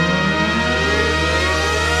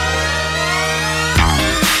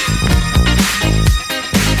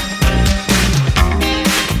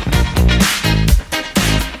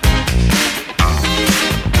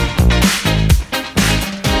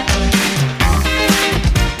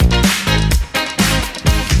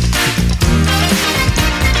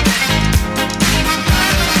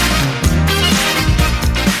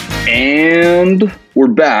And we're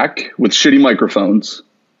back with shitty microphones.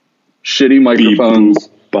 Shitty microphones.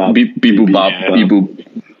 Beep boop bop. Beep boop.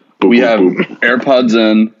 We have AirPods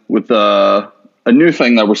in with a new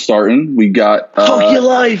thing that we're starting. We got fuck your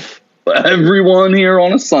life. Everyone here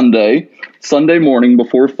on a Sunday morning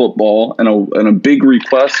before football, and a big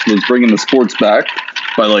request was bringing the sports back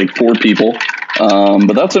by like 4 people.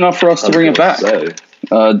 But that's enough for us to bring it back.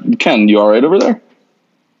 Ken, you all right over there?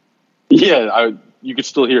 Yeah, you can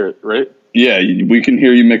still hear it, right? Yeah, we can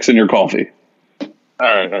hear you mixing your coffee. All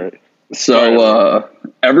right. So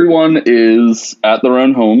everyone is at their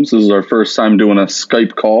own homes. This is our first time doing a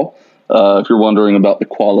Skype call. If you're wondering about the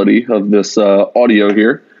quality of this audio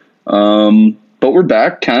here. But we're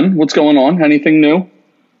back. Ken, what's going on? Anything new?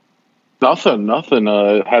 Nothing.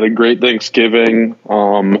 Had a great Thanksgiving.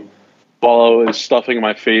 While I was stuffing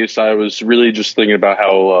my face, I was really just thinking about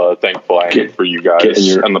how thankful I am for you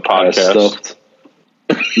guys and the podcast.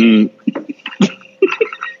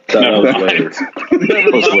 That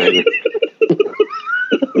was later.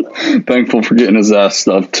 Thankful for getting his ass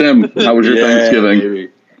stuffed. Tim, how was your Thanksgiving? Baby.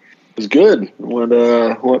 It was good.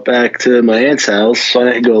 Went back to my aunt's house. I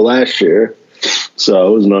didn't go last year, so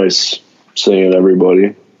it was nice seeing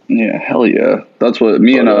everybody. Yeah, hell yeah. That's what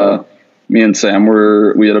me and Sam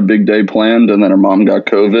we had a big day planned, and then her mom got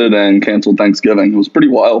COVID and canceled Thanksgiving. It was pretty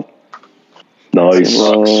wild. Nice.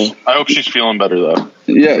 I hope she's feeling better though.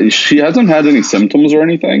 Yeah, she hasn't had any symptoms or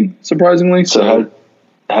anything, surprisingly. So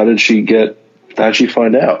how'd she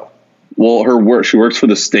find out? Well, she works for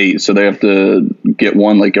the state, so they have to get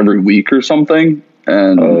one like every week or something,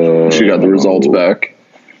 and she got the results back.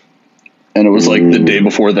 And it was like the day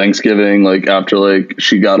before Thanksgiving, like after like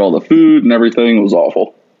she got all the food and everything. It was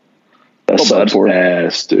awful. That's such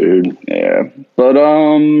ass, dude. Yeah. But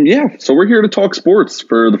yeah, so we're here to talk sports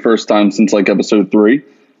for the first time since like episode 3.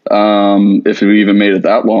 If we even made it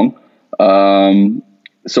that long.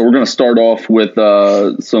 So we're gonna start off with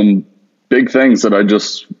some big things that I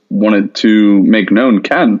just wanted to make known.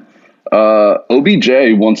 Ken, OBJ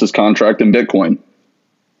wants his contract in Bitcoin.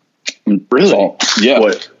 Really?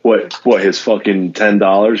 Yeah. What? His fucking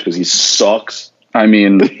 $10 because he sucks. I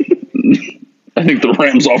mean, I think the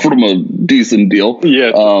Rams offered him a decent deal.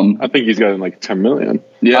 Yeah. I think he's got like $10 million.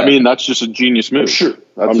 Yeah. I mean, that's just a genius move.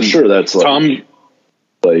 I'm sure that's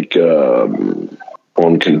like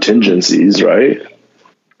on contingencies, right?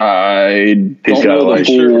 I don't know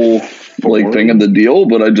the whole thing of the deal,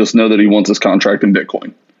 but I just know that he wants his contract in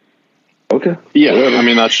Bitcoin. Okay. Yeah, I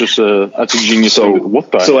mean that's a genius. So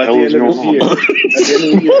what the so hell is going on? At the end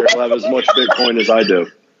of the year, he'll have as much Bitcoin as I do,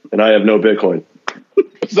 and I have no Bitcoin.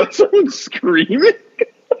 Is that someone screaming?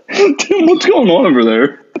 Dude, what's going on over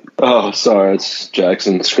there? Oh, sorry, it's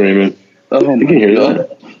Jackson screaming. Oh, you can hear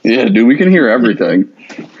that? Yeah, dude, we can hear everything.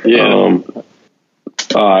 Yeah.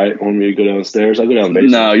 All right, want me to go downstairs? I'll go down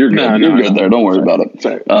basement. No, you're good. You're good there. Don't worry about it.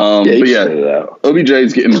 But yeah, OBJ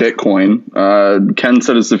is getting Bitcoin. Ken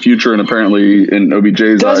said it's the future, and apparently in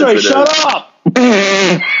OBJ's eyes, it shut is. up!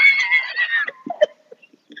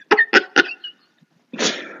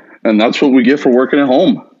 And that's what we get for working at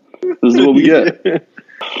home. This is what we get.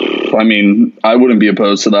 I mean, I wouldn't be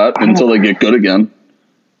opposed to that until they get good again.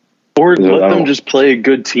 Or let them just play a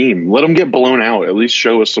good team. Let them get blown out. At least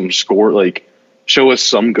show us some score. Like, show us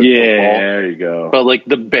some good football. There you go. But like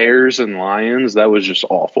the Bears and Lions, that was just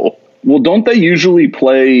awful. Well, don't they usually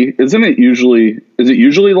play? Is it usually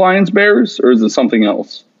Lions Bears, or is it something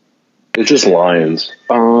else? It's just Lions.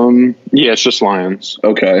 Yeah, it's just Lions.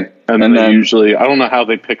 Okay. And then usually, I don't know how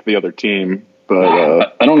they pick the other team,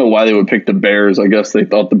 but I don't know why they would pick the Bears. I guess they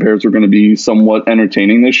thought the Bears were going to be somewhat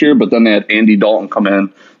entertaining this year, but then they had Andy Dalton come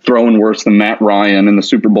in throwing worse than Matt Ryan in the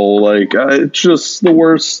Super Bowl. Like, it's just the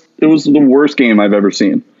worst. It was the worst game I've ever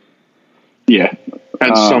seen. Yeah.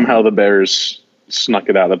 And somehow the Bears snuck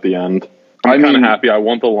it out at the end. I'm kind of happy. I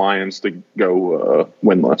want the Lions to go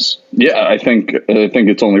winless. Yeah, I think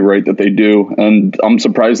it's only right that they do. And I'm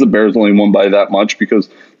surprised the Bears only won by that much because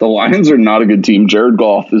the Lions are not a good team. Jared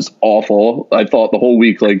Goff is awful. I thought the whole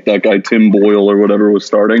week like that guy Tim Boyle or whatever was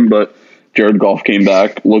starting, but Jared Goff came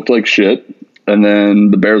back, looked like shit, and then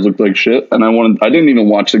the Bears looked like shit. And I didn't even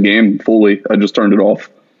watch the game fully. I just turned it off.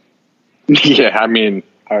 Yeah, I mean,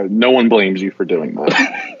 no one blames you for doing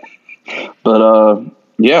that. But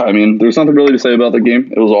yeah, I mean, there's nothing really to say about the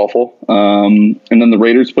game. It was awful. And then the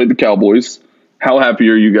Raiders played the Cowboys. How happy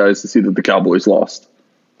are you guys to see that the Cowboys lost?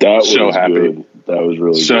 That was so happy. Good. That was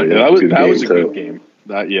really good. That was a good game.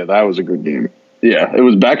 That was a good game. Yeah, it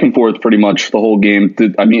was back and forth pretty much the whole game.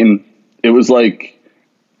 I mean, it was like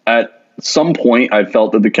at some point I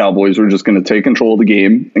felt that the Cowboys were just going to take control of the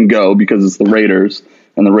game and go because it's the Raiders.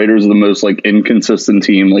 and the Raiders are the most like inconsistent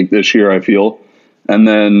team like this year, I feel. And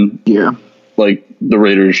then like the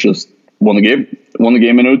Raiders just won the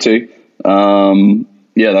game in OT.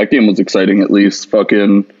 That game was exciting. At least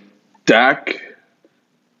fucking Dak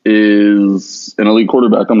is an elite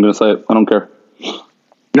quarterback. I'm gonna say it. I don't care.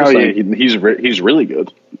 No, he's really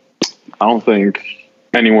good. I don't think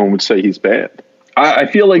anyone would say he's bad. I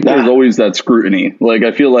feel like there's always that scrutiny. Like,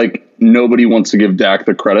 I feel like nobody wants to give Dak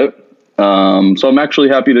the credit. So I'm actually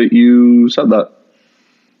happy that you said that.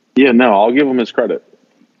 Yeah, no, I'll give him his credit.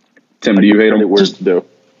 Tim, do you hate him?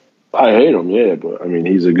 I hate him, yeah, but I mean,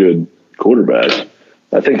 he's a good quarterback.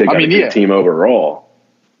 I think they got a good team overall.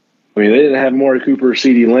 I mean, they didn't have Amari Cooper,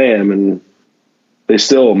 CeeDee Lamb, and they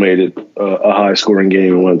still made it a high-scoring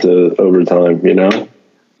game and went to overtime, you know?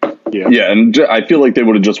 Yeah, and I feel like they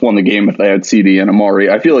would have just won the game if they had CD and Amari.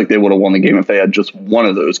 I feel like they would have won the game if they had just one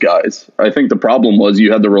of those guys. I think the problem was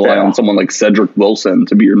you had to rely on someone like Cedric Wilson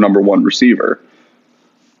to be your number one receiver.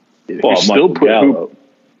 Well,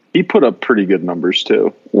 he put up pretty good numbers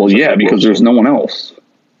too. Well, yeah, because there's no one else.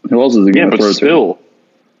 Who else is he going to throw to?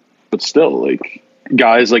 But still, like,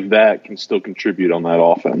 guys like that can still contribute on that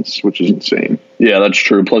offense, which is insane. Yeah, that's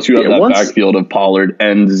true. Plus, you have that backfield of Pollard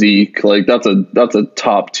and Zeke. Like, that's a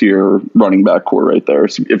top tier running back core right there.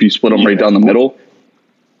 So if you split them right down the middle.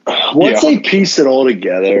 Once they piece it all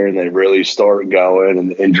together and they really start going,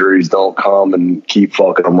 and the injuries don't come and keep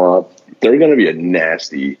fucking them up, they're going to be a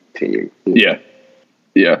nasty team. Yeah,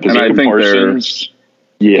 and I think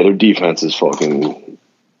their defense is fucking.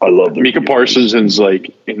 I love their Micah Parsons is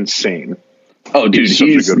like insane. Oh, dude,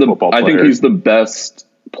 he's a good football player. I think he's the best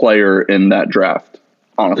player in that draft,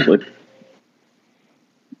 honestly.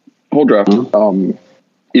 Whole draft. Even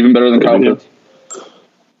better than Kyle Pitts.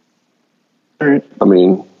 All right. I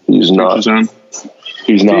mean, he's not quite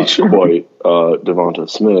Devonta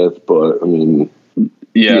Smith, but I mean,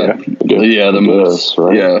 the most.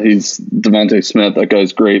 Right? Yeah, he's Devontae Smith. That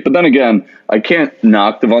guy's great. But then again, I can't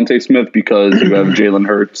knock Devontae Smith because you have Jalen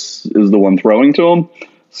Hurts is the one throwing to him.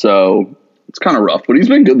 So it's kind of rough. But he's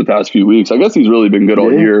been good the past few weeks. I guess he's really been good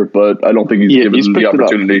all year, but I don't think he's given him the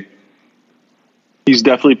opportunity. He's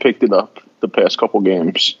definitely picked it up the past couple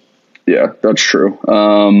games. Yeah, that's true.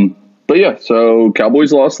 But yeah, so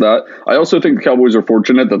Cowboys lost that. I also think the Cowboys are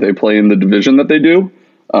fortunate that they play in the division that they do.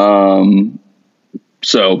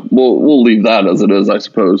 So we'll leave that as it is, I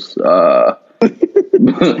suppose. But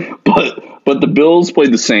the Bills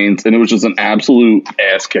played the Saints, and it was just an absolute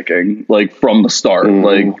ass kicking, like from the start.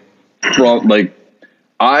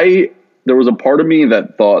 There was a part of me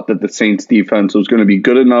that thought that the Saints defense was going to be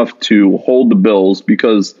good enough to hold the Bills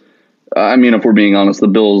because, I mean, if we're being honest, the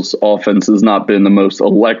Bills offense has not been the most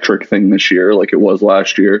electric thing this year like it was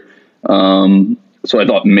last year. So I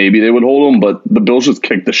thought maybe they would hold them, but the Bills just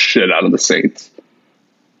kicked the shit out of the Saints.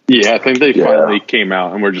 Yeah, I think they finally came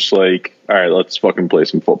out and were just like, all right, let's fucking play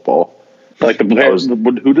some football. Like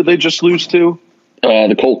who did they just lose to?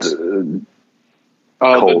 The Colts. The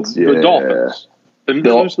Dolphins. Didn't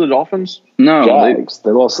they lose to the Dolphins? No.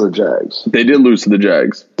 They lost to the Jags. They did lose to the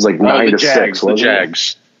Jags. It was like 9-6. The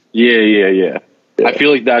Jags. Yeah. I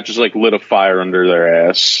feel like that just like lit a fire under their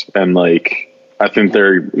ass, and like I think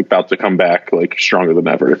they're about to come back like stronger than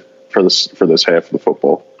ever for this half of the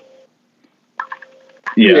football.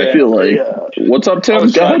 Yeah, I feel like. What's up,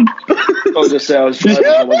 Tim? Go ahead. Just say I was trying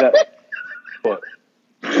that.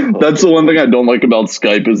 That's the one thing I don't like about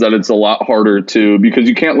Skype is that it's a lot harder to because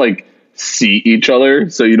you can't like see each other,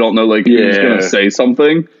 so you don't know like who's gonna say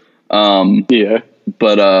something.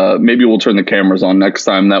 But maybe we'll turn the cameras on next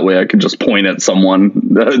time. That way, I can just point at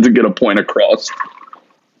someone to get a point across.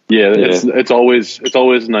 Yeah, it's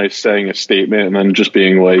always nice saying a statement and then just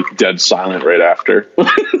being like dead silent right after.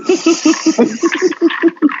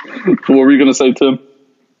 What were you gonna say, Tim?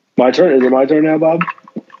 My turn. Is it my turn now, Bob?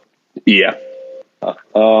 Yeah. I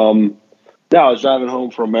was driving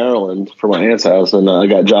home from Maryland from my aunt's house, and I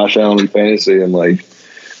got Josh Allen in fantasy, and like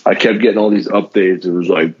I kept getting all these updates. It was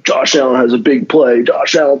like Josh Allen has a big play.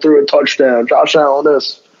 Josh Allen threw a touchdown. Josh Allen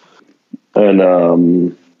this, and I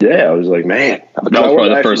was like, man, that was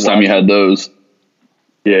probably the first time you had those.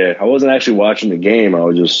 Yeah, I wasn't actually watching the game. I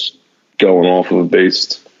was just going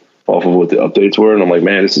based off of what the updates were, and I'm like,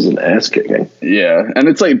 man, this is an ass kicking. Yeah, and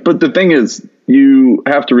it's like, but the thing is, you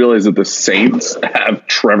have to realize that the Saints have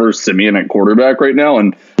Trevor Siemian at quarterback right now,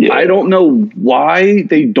 and I don't know why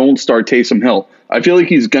they don't start Taysom Hill. I feel like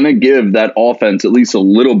he's going to give that offense at least a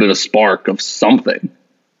little bit of spark of something.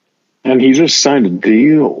 And he just signed a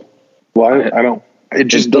deal. Why? It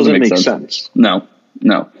just doesn't make sense. No.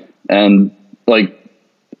 And like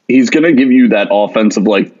he's going to give you that offensive,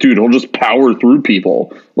 like, dude, he'll just power through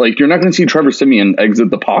people. Like, you're not going to see Trevor Siemian exit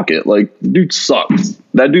the pocket. Like, dude sucks.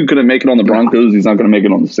 That dude couldn't make it on the Broncos. He's not going to make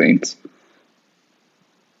it on the Saints.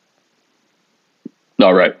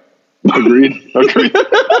 All right. Agreed. Agreed.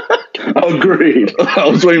 I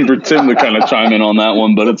was waiting for Tim to kind of chime in on that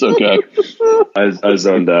one, but it's okay. I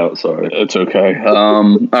zoned out. Sorry. It's okay.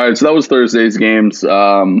 All right, so that was Thursday's games.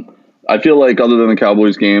 I feel like other than the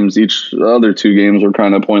Cowboys games, each other two games were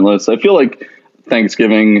kind of pointless. I feel like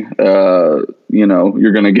Thanksgiving, you're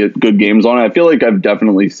going to get good games on it. I feel like I've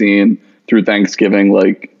definitely seen through Thanksgiving,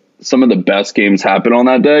 like some of the best games happen on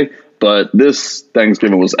that day, but this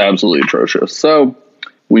Thanksgiving was absolutely atrocious. So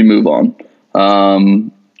we move on.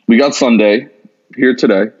 We got Sunday here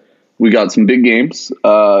today. We got some big games.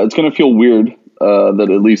 It's going to feel weird that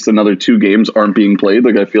at least another two games aren't being played.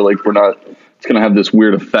 Like, I feel like it's going to have this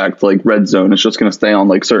weird effect, like red zone. It's just going to stay on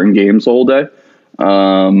like certain games the whole day.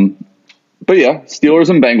 But yeah, Steelers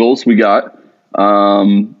and Bengals we got.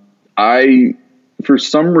 I, for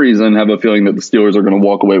some reason, have a feeling that the Steelers are going to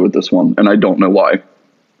walk away with this one, and I don't know why.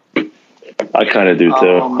 I kind of do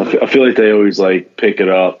too. I feel like they always like pick it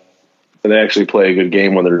up, and they actually play a good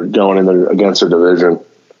game when they're going in there against their division.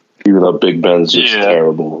 Even though Big Ben's just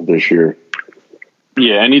terrible this year.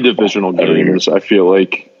 Yeah, any divisional games, I feel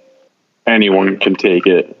like anyone can take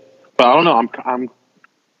it. But I don't know.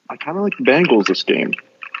 I kind of like the Bengals this game.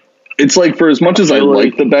 It's like, for as much as I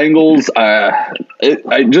like the Bengals,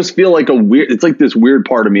 I just feel like it's like this weird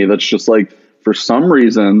part of me that's just like, for some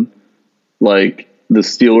reason, like the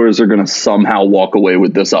Steelers are going to somehow walk away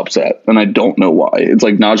with this upset. And I don't know why. It's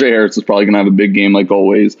like Najee Harris is probably going to have a big game like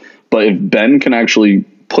always. But if Ben can actually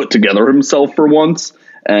put together himself for once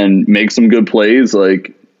and make some good plays,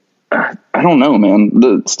 like, I don't know, man.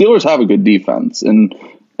 The Steelers have a good defense, and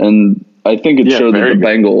I think it showed that the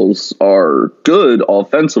Bengals are good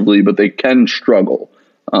offensively, but they can struggle.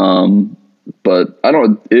 But I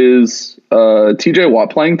don't. Is T.J.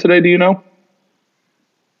 Watt playing today? Do you know?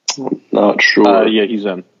 Not sure. Yeah, he's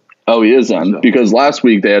in. Oh, he is in, because last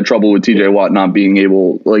week they had trouble with T.J. Watt not being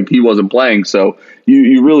able, like, he wasn't playing. So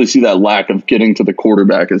you really see that lack of getting to the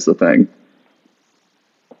quarterback is the thing.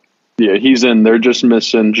 Yeah, he's in. They're just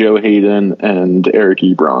missing Joe Hayden and Eric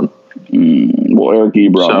Ebron. Well, Eric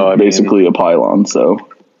Ebron, basically a pylon. So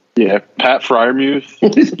yeah, Pat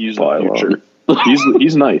Freiermuth, he's the future.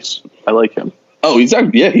 He's nice. I like him. Oh, he's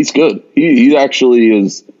good. He actually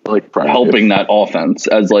is like helping that offense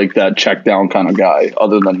as like that check down kind of guy,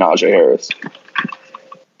 other than Najee Harris.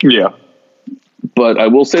 Yeah. But I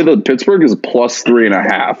will say that Pittsburgh is plus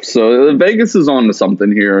 3.5. So Vegas is on to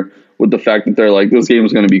something here with the fact that they're like, this game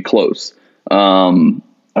is going to be close.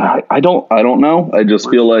 I don't know. I just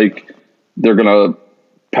feel like they're going to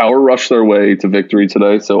power rush their way to victory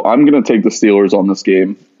today. So I'm going to take the Steelers on this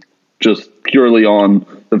game, just purely on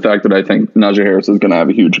the fact that I think Najee Harris is going to have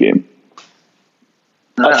a huge game.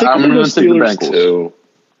 I think I'm going to take the Bengals too.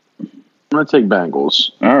 I'm going to take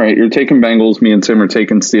Bengals. All right, you're taking Bengals. Me and Tim are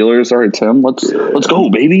taking Steelers. All right, Tim, let's go,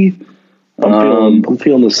 baby. I'm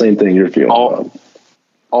feeling the same thing you're feeling.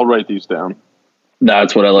 I'll write these down.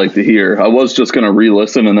 That's what I like to hear. I was just going to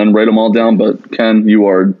re-listen and then write them all down, but Ken, you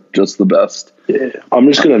are just the best. Yeah, I'm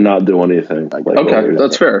just going to not do anything. Okay,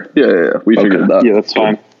 that's fair. Yeah. We figured that. Yeah, that's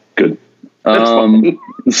fine. Good.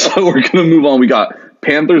 So we're going to move on. We got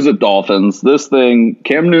Panthers at Dolphins. This thing,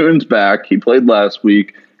 Cam Newton's back. He played last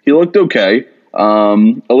week. He looked okay. A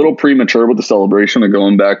little premature with the celebration of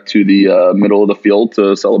going back to the middle of the field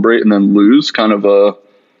to celebrate and then lose. Kind of a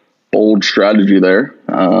bold strategy there.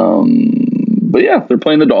 But yeah, they're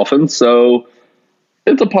playing the Dolphins, so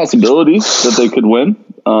it's a possibility that they could win.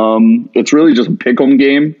 It's really just a pick'em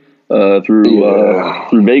game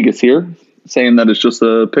through Vegas here, saying that it's just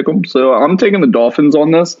a pick'em. So I'm taking the Dolphins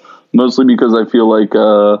on this, mostly because I feel like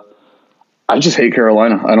I just hate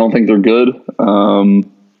Carolina. I don't think they're good.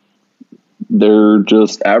 They're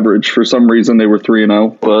just average. For some reason, they were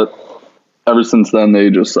 3-0, but ever since then, they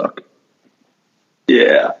just suck.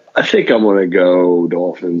 Yeah, I think I'm going to go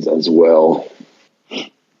Dolphins as well.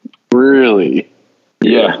 Really?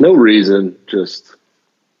 Yeah, no reason.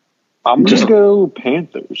 I'm going to go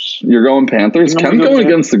Panthers. You're going Panthers? Ken's going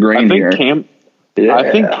against the grain here.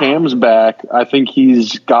 I think Cam's back. I think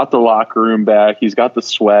he's got the locker room back. He's got the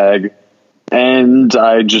swag. And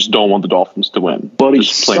I just don't want the Dolphins to win. But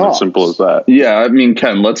just plain and simple as that. Yeah, I mean,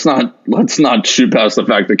 Ken, let's not shoot past the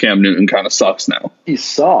fact that Cam Newton kind of sucks now. He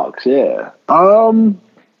sucks, yeah.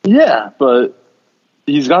 Yeah, but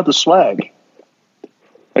he's got the swag.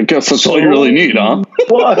 I guess that's all you really need, huh?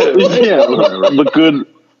 What? Yeah, look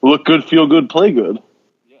good, feel good, play good.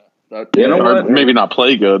 Yeah, you know what? Maybe not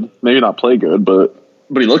play good, but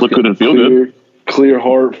but he looked good and feel good. Clear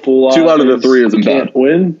heart, full eyes. 2 out of the 3 isn't bad. Can't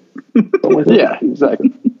win. Yeah,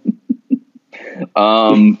 exactly.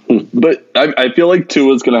 But I feel like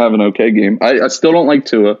Tua's going to have an okay game. I still don't like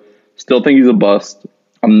Tua. Still think he's a bust.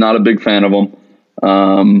 I'm not a big fan of him.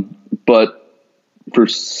 But for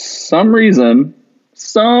some reason,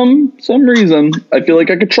 I feel like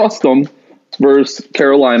I could trust him versus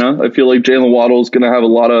Carolina. I feel like Jalen Waddle is going to have a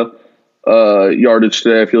lot of yardage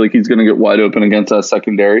today. I feel like he's going to get wide open against that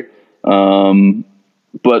secondary.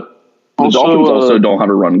 But the Dolphins also don't have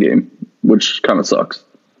a run game, which kind of sucks.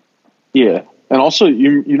 Yeah. And also,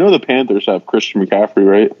 you know the Panthers have Christian McCaffrey,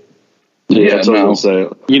 right? Yeah, that's what I was going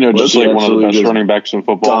to say. You know, just like one of the best running backs in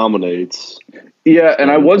football. Dominates. Yeah, and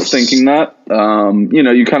I was thinking that. You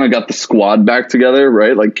know, you kind of got the squad back together,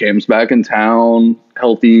 right? Like Cam's back in town,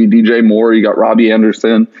 healthy DJ Moore, you got Robbie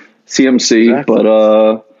Anderson, CMC, exactly.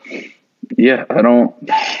 But yeah, I don't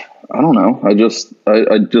know. I just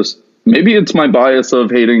maybe it's my bias of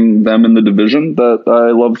hating them in the division that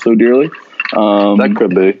I love so dearly. That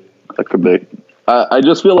could be. I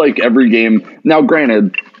just feel like every game now,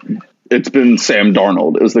 granted, it's been Sam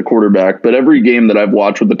Darnold as the quarterback, but every game that I've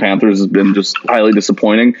watched with the Panthers has been just highly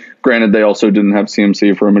disappointing. Granted, they also didn't have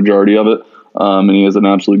CMC for a majority of it, and he is an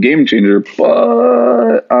absolute game changer,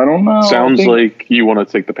 but I don't know. Sounds like you want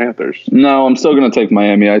to take the Panthers. No, I'm still going to take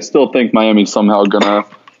Miami. I still think Miami's somehow going to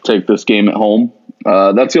take this game at home.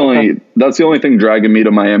 That's the only thing dragging me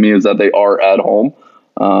to Miami is that they are at home.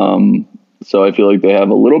 So I feel like they have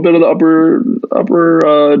a little bit of the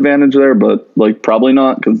upper advantage there, but like probably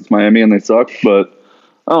not because it's Miami and they suck. But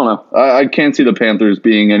I don't know. I can't see the Panthers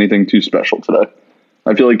being anything too special today.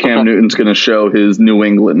 I feel like Cam Newton's going to show his New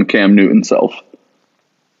England Cam Newton self.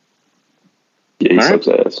 Yeah, he sucks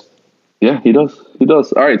ass. Yeah, he does.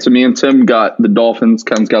 All right, so me and Tim got the Dolphins.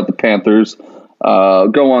 Ken's got the Panthers.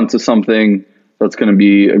 Go on to something that's going to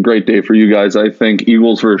be a great day for you guys, I think.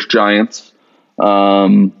 Eagles versus Giants.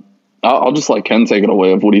 I'll just let Ken take it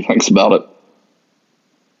away of what he thinks about it.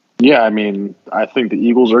 Yeah, I mean, I think the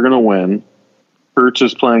Eagles are going to win. Hurts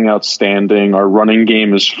is playing outstanding. Our running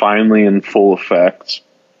game is finally in full effect.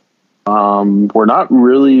 We're not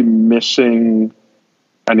really missing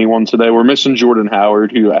anyone today. We're missing Jordan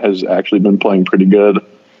Howard, who has actually been playing pretty good.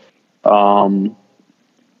 But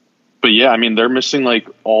yeah, I mean, they're missing like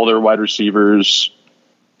all their wide receivers.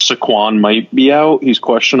 Saquon might be out. He's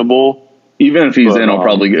questionable. Even if he's in, I'll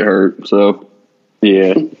probably get hurt. So,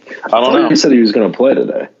 yeah. I don't know. He said he was going to play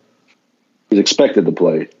today. He's expected to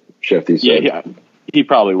play, Shefty said. Yeah, he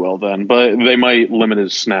probably will then. But they might limit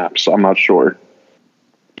his snaps. I'm not sure.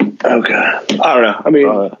 Okay. I don't know. I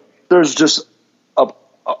mean, there's just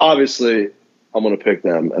obviously I'm going to pick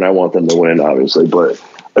them, and I want them to win, obviously. But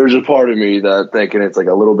there's a part of me that thinking it's like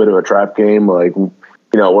a little bit of a trap game. Like, you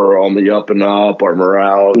know, we're on the up and up. Our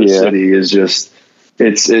morale in the city is just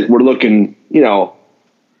we're looking, you know,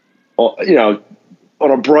 on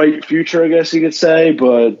a bright future, I guess you could say.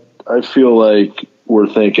 But I feel like we're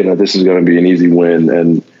thinking that this is going to be an easy win,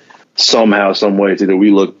 and somehow, some way, it's either we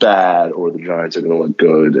look bad or the Giants are going to look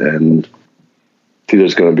good, and it's either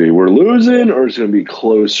going to be we're losing or it's going to be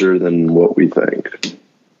closer than what we think.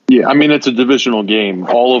 Yeah, I mean, it's a divisional game.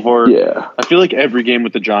 I feel like every game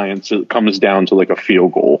with the Giants, it comes down to like a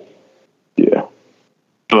field goal. Yeah.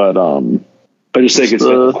 But I just think it's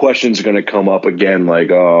the questions going to come up again,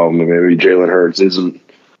 like, oh, maybe Jalen Hurts isn't,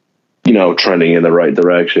 you know, trending in the right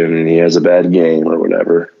direction and he has a bad game or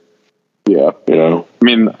whatever. Yeah. You know? I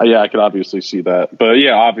mean, yeah, I could obviously see that. But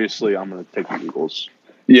yeah, obviously I'm going to take the Eagles.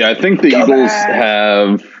 Yeah, I think the Eagles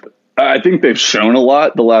I think they've shown a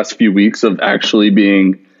lot the last few weeks of actually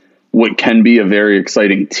being what can be a very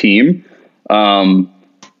exciting team. Like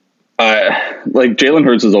Jalen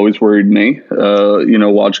Hurts has always worried me. You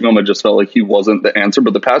know, watching him, I just felt like he wasn't the answer.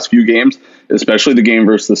 But the past few games, especially the game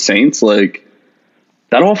versus the Saints, like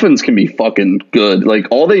that offense can be fucking good. Like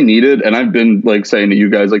all they needed, and I've been like saying to you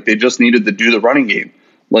guys, like they just needed to do the running game.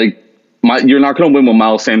 Like you're not going to win when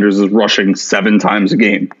Miles Sanders is rushing 7 times a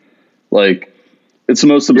game. Like it's the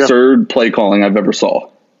most absurd play calling I've ever saw.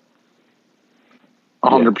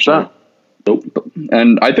 100%. Nope.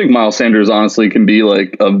 And I think Miles Sanders honestly can be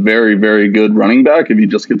like a very, very good running back if he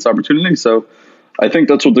just gets opportunity. So I think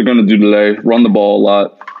that's what they're going to do today. Run the ball a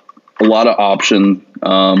lot of option.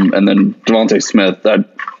 And then Devontae Smith.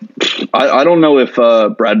 I don't know if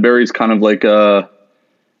Bradbury's kind of like a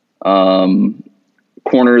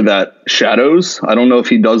corner that shadows. I don't know if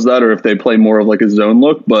he does that or if they play more of like a zone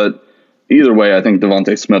look. But either way, I think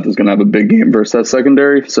Devontae Smith is going to have a big game versus that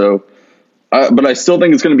secondary. So. But I still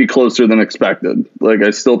think it's going to be closer than expected. Like, I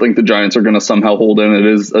still think the Giants are going to somehow hold in. It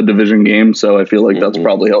is a division game, so I feel like that's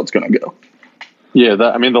probably how it's going to go. Yeah,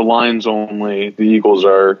 the line's only the Eagles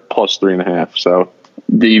are plus 3.5. So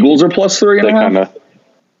the Eagles are plus 3.5.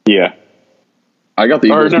 Yeah. I got the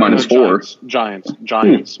Eagles minus 4. Giants.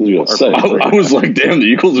 I was like, damn, the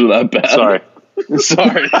Eagles are that bad. Sorry.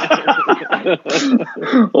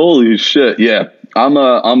 Holy shit! Yeah,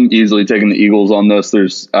 I'm easily taking the Eagles on this.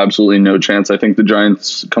 There's absolutely no chance. I think the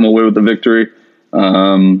Giants come away with the victory.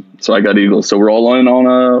 So I got Eagles. So we're all in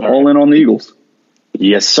on the Eagles.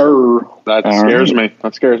 Yes, sir. That scares me.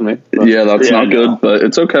 That scares me. Yeah, that's not good, but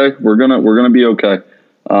it's okay. We're gonna be okay.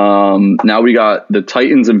 Now we got the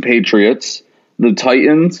Titans and Patriots. The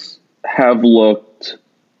Titans have looked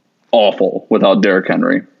awful without Derrick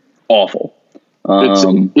Henry. Awful.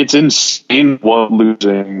 It's insane what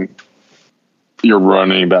losing your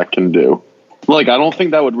running back can do. Like, I don't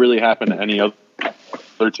think that would really happen to any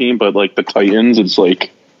other team, but like the Titans, it's like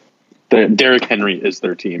Derrick Henry is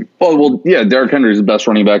their team. Well, yeah, Derrick Henry is the best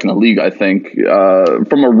running back in the league, I think.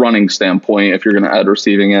 From a running standpoint, if you're going to add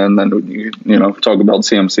receiving in, then you talk about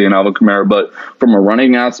CMC and Alvin Kamara. But from a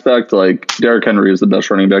running aspect, like Derrick Henry is the best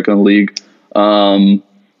running back in the league,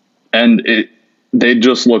 they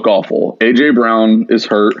just look awful. AJ Brown is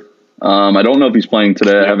hurt. I don't know if he's playing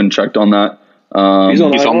today. I haven't checked on that. He's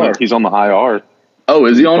on the IR. Oh,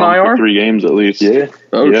 is he on IR? For 3 games at least. Yeah.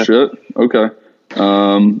 Oh shit. Okay.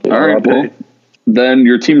 All right. Well, then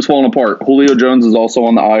your team's falling apart. Julio Jones is also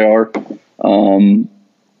on the IR.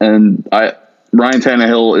 Ryan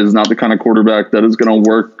Tannehill is not the kind of quarterback that is going to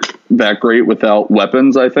work that great without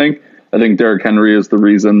weapons. I think Derrick Henry is the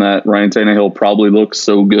reason that Ryan Tannehill probably looks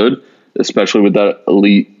so good, especially with that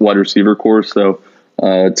elite wide receiver core. So,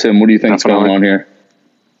 Tim, what do you think is going on here?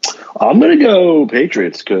 I'm going to go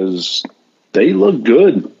Patriots because they look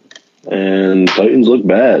good and Titans look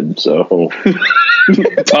bad. So,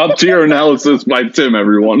 top tier analysis by Tim,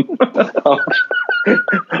 everyone.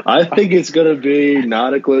 I think it's going to be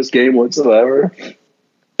not a close game whatsoever.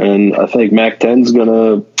 And I think Mac 10's going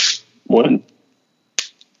to win.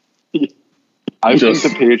 I think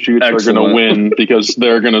the Patriots are going to win because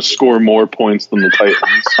they're going to score more points than the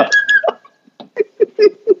Titans.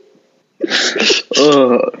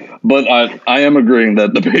 But I am agreeing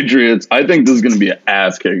that the Patriots, I think this is going to be an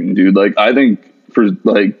ass kicking, dude. Like, I think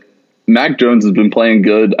Mac Jones has been playing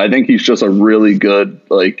good. I think he's just a really good,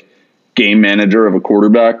 game manager of a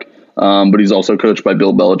quarterback. But he's also coached by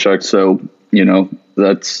Bill Belichick. So,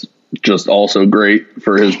 that's just also great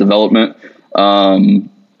for his development. And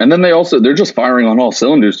then they're just firing on all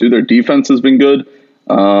cylinders, dude. Their defense has been good.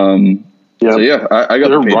 Yeah. So, yeah, I got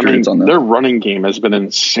the Patriots on that. Their running game has been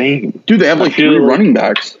insane. Dude, they have 3 running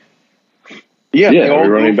backs. Yeah, every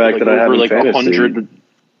running back that I have in fantasy.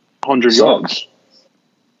 100 yards.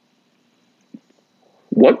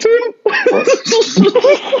 What, Tim?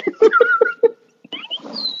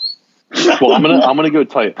 Well, I'm gonna go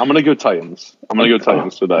Titans. I'm gonna go Titans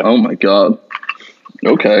today. Oh my god.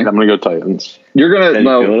 Okay. I'm gonna go Titans. You're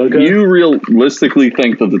you realistically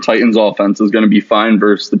think that the Titans offense is gonna be fine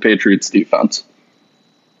versus the Patriots defense?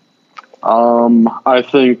 I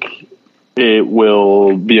think it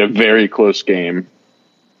will be a very close game,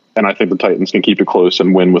 and I think the Titans can keep it close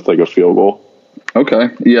and win with a field goal. Okay.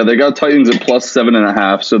 Yeah, they got Titans at plus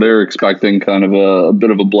 7.5, so they're expecting kind of a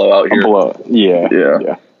bit of a blowout here.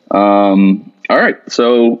 Yeah. All right.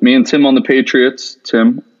 So me and Tim on the Patriots.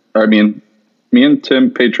 Me and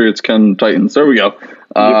Tim, Patriots, Ken, Titans. There we go.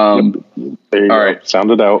 There you go. Right.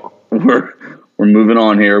 Sound it out. We're moving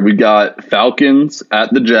on here. We got Falcons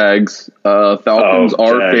at the Jags. Falcons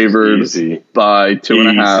are favored by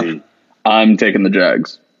 2.5. I'm taking the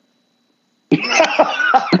Jags.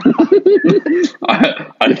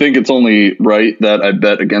 I think it's only right that I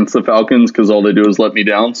bet against the Falcons because all they do is let me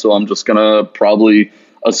down. So I'm just going to probably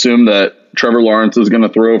assume that Trevor Lawrence is going to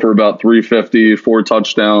throw for about 350, 4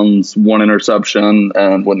 touchdowns, 1 interception,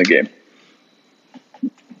 and win the game.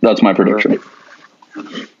 That's my prediction.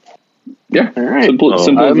 Yeah, all right. Simple as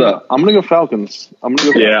that. I'm going to go Falcons. I'm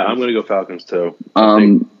going to go Falcons too. I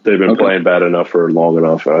think they've been playing bad enough for long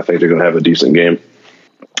enough. I think they're going to have a decent game.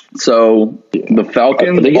 So the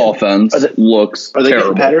Falcons offense looks Are they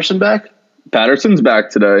terrible. getting Patterson back? Patterson's back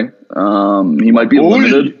today. He might be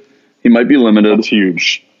limited. That's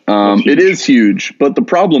huge. It is huge, but the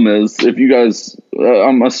problem is if you guys,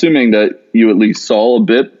 I'm assuming that you at least saw a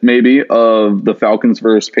bit maybe of the Falcons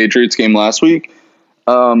versus Patriots game last week.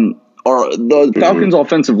 The Falcons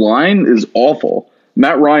offensive line is awful.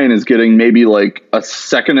 Matt Ryan is getting maybe a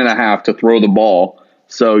second and a half to throw the ball.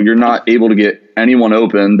 So you're not able to get anyone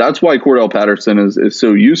open. That's why Cordell Patterson is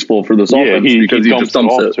so useful for this offense because he just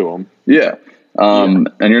dumps it to him. Yeah. And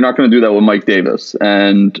you're not going to do that with Mike Davis.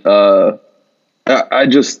 And I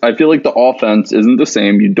feel like the offense isn't the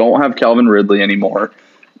same. You don't have Calvin Ridley anymore.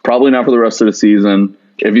 Probably not for the rest of the season,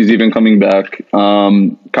 if he's even coming back.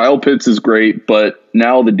 Kyle Pitts is great, but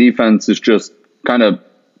now the defense is just kind of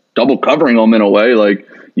double covering him in a way. Like,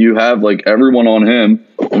 you have like everyone on him,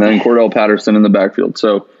 and then Cordell Patterson in the backfield.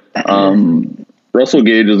 So Russell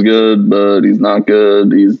Gage is good, but he's not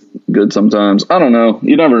good. He's good sometimes. I don't know.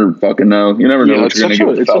 You never fucking know. You never know what you're going to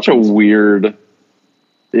get. It's such a weird.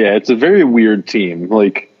 Yeah, it's a very weird team.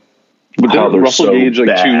 Like, but then Russell Gage,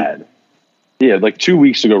 like 2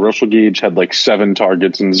 weeks ago, Russell Gage had like 7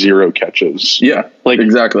 targets and 0 catches. Yeah, like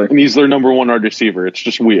exactly. And he's their number one wide receiver. It's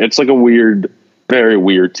just weird. It's like a weird, very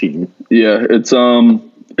weird team. Yeah, it's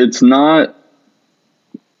not.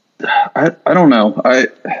 I don't know.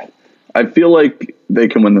 I feel like they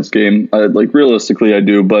can win this game. Like, realistically, I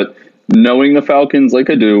do. But knowing the Falcons, like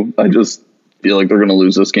I do, I just feel like they're going to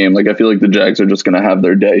lose this game. Like, I feel like the Jags are just going to have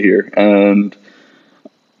their day here, and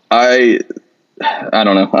I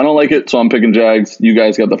don't know. I don't like it, so I'm picking Jags. You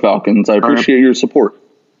guys got the Falcons. I appreciate your support.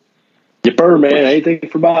 Yipper, man. Anything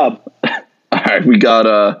for Bob. All right, we got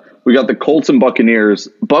the Colts and Buccaneers.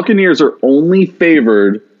 Buccaneers are only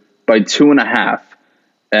favored by 2.5,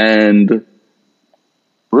 and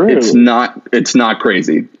really? It's not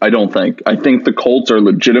crazy. I don't think. I think the Colts are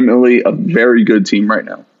legitimately a very good team right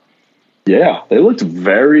now. Yeah, they looked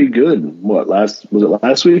very good. Was it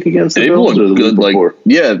last week against the Bills? They looked good.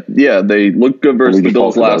 They looked good versus the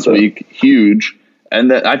Bills last week. Huge,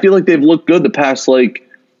 and I feel like they've looked good the past like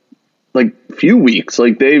few weeks.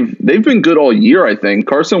 Like, they've been good all year. I think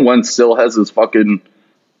Carson Wentz still has his fucking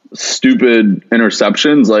stupid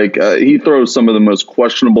interceptions. Like, he throws some of the most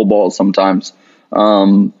questionable balls sometimes. But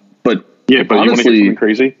honestly, you want to get something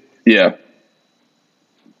crazy? Yeah.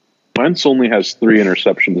 Wentz only has 3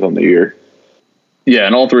 interceptions on the year. Yeah,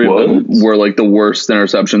 and all 3 of them were like the worst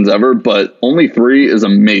interceptions ever, but only 3 is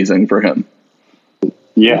amazing for him.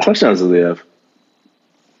 Yeah. What touchdowns do they have?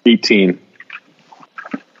 18.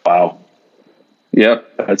 Wow. Yeah.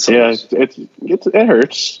 It hurts.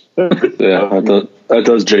 Yeah, that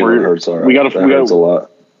does Jalen Hurts. All right. That hurts a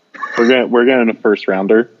lot. We're getting a first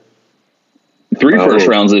rounder. 3 first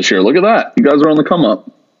rounds this year. Look at that. You guys are on the come up.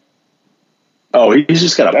 Oh, he's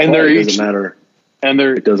just got to play. It doesn't matter.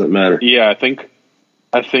 It doesn't matter. Yeah, I think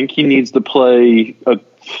he needs to play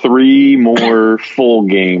 3 more full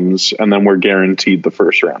games, and then we're guaranteed the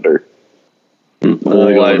first rounder. They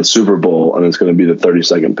go to the Super Bowl, and it's going to be the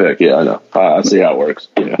 32nd pick. Yeah, I know. I see how it works.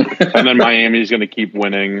 Yeah. And then Miami's going to keep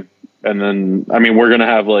winning, and then we're going to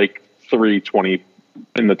have like 3-20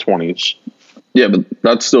 in the 20s. Yeah, but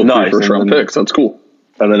that's still 3 first round picks. That's cool.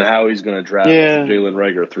 And then Howie's going to draft Jalen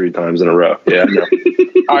Reagor 3 times in a row. Yeah.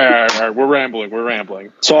 All right. We're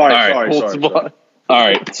rambling. Sorry. All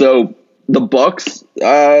right. So the Bucks,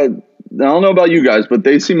 I don't know about you guys, but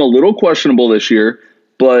they seem a little questionable this year.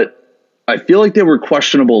 But I feel like they were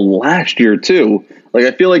questionable last year too. Like,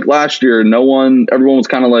 I feel like last year, everyone was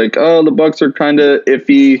kind of like, oh, the Bucks are kind of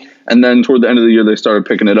iffy. And then toward the end of the year, they started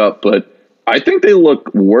picking it up. But I think they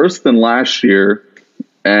look worse than last year.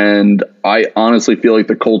 And I honestly feel like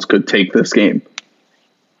the Colts could take this game.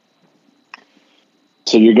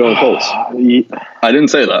 So you're going Colts? I didn't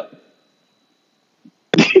say that.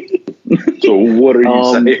 So what are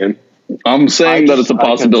you saying? I'm saying that it's a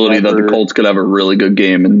possibility that the Colts could have a really good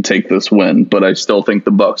game and take this win, but I still think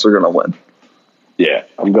the Bucks are going to win. Yeah,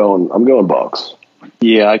 I'm going Bucks.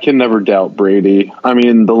 Yeah, I can never doubt Brady.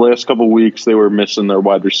 The last couple of weeks they were missing their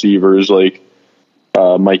wide receivers like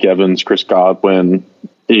Mike Evans, Chris Godwin,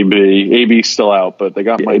 AB. AB's still out, but they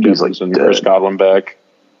got Mike Evans and Chris Godwin back.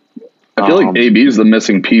 I feel like AB is the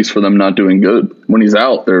missing piece for them not doing good. When he's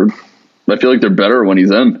out, I feel like they're better when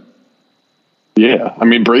he's in. Yeah,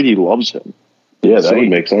 Brady loves him. Yeah, that would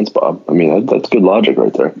make sense, Bob. That's good logic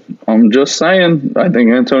right there. I'm just saying, I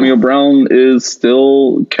think Antonio Brown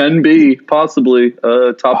can be possibly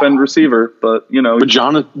a top-end receiver, but, But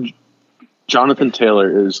Jonathan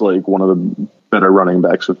Taylor is, like, one of the better running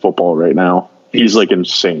backs in football right now. He's like,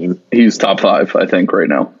 insane. He's top 5, I think, right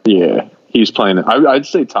now. Yeah, he's playing. I'd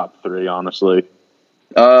say top 3, honestly.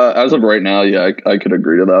 As of right now, yeah, I could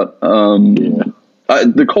agree to that.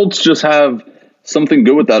 The Colts just have something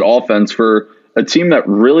good with that offense for a team that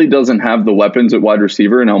really doesn't have the weapons at wide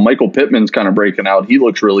receiver. Now, Michael Pittman's kind of breaking out. He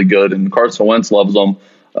looks really good, and Carson Wentz loves him.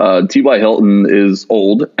 T.Y. Hilton is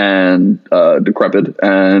old and decrepit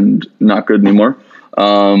and not good anymore.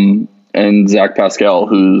 And Zach Pascal,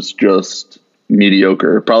 who's just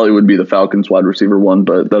mediocre, probably would be the Falcons wide receiver 1,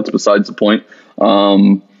 but that's besides the point.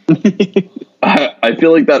 I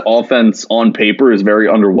feel like that offense on paper is very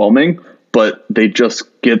underwhelming, but they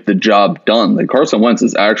just get the job done. Like Carson Wentz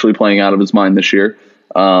is actually playing out of his mind this year.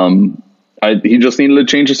 He just needed to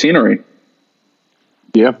change the scenery.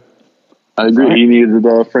 Yeah, I agree. Right. He needed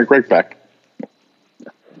Frank Reich back.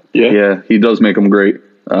 Yeah, he does make them great.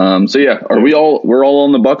 So yeah, we're all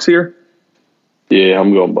on the Bucs here? Yeah,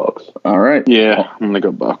 I'm going Bucs. All right. Yeah, I'm gonna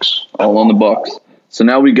go Bucs. All on the Bucs. So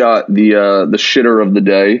now we got the shitter of the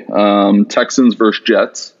day, Texans versus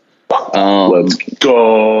Jets. Let's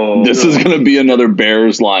go. This is going to be another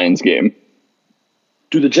Bears-Lions game.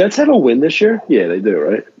 Do the Jets have a win this year? Yeah, they do,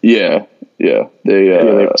 right? Yeah. They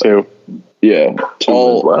have two. Yeah,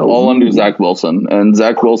 all under Zach Wilson, and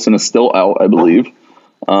Zach Wilson is still out, I believe.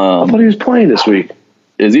 I thought he was playing this week.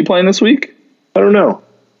 Is he playing this week? I don't know.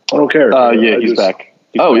 I don't care. Yeah, he's back.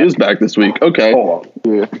 He is back this week. Okay. Hold on.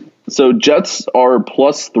 Yeah. So Jets are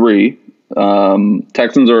 +3.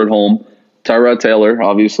 Texans are at home. Tyrod Taylor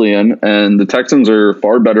obviously in, and the Texans are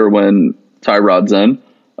far better when Tyrod's in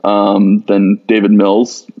than David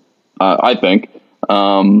Mills, I think.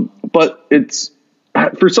 But it's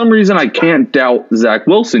for some reason I can't doubt Zach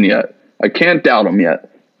Wilson yet. I can't doubt him yet.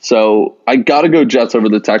 So I got to go Jets over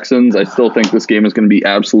the Texans. I still think this game is going to be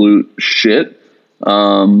absolute shit.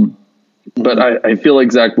 But I feel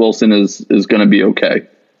like Zach Wilson is going to be okay.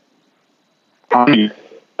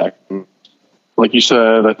 Like you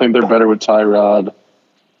said, I think they're better with Tyrod,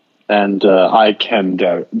 and I can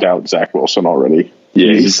doubt Zach Wilson already.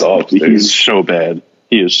 Yeah, he's so bad.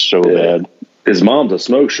 He is so bad. His mom's a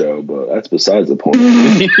smoke show, but that's besides the point.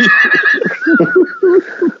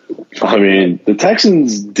 I mean, the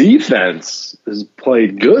Texans' defense has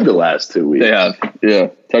played good the last 2 weeks. They have, yeah.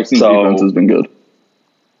 Texans' defense has been good.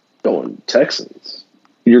 Going Texans.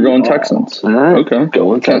 You're going Texans. All right. Okay.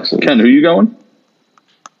 Going Texans. Ken, who are you going?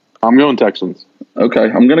 I'm going Texans. Okay,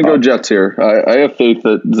 I'm going to go Jets here. I have faith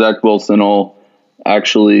that Zach Wilson will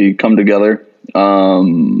actually come together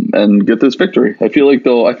and get this victory. I feel like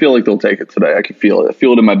they'll take it today. I can feel it. I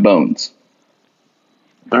feel it in my bones.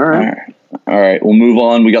 All right. We'll move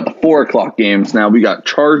on. We got the 4:00 games now. We got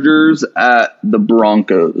Chargers at the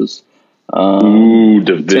Broncos.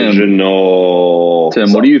 Divisional.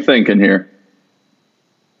 Tim, what are you thinking here?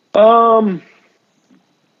 No,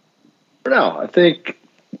 I think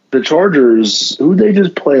the Chargers, who they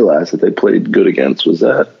just play last that they played good against, was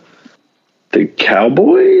that the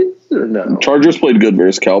Cowboys or no? Chargers played good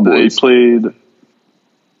versus Cowboys. They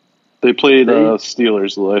played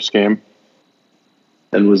Steelers the last game.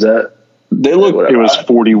 And was that? It was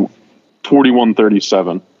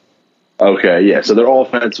 41-37. Okay, yeah. So their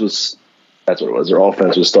offense was, that's what it was. Their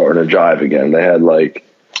offense was starting to jive again. They had like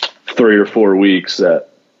 3 or 4 weeks that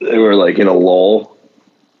they were like in a lull.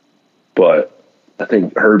 But I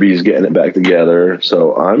think Herbie's getting it back together.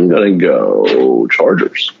 So I'm going to go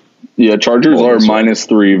Chargers. Yeah, Chargers are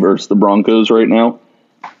 -3 versus the Broncos right now.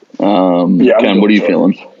 Ken, what are you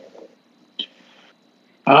feeling?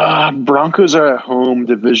 Broncos are at home,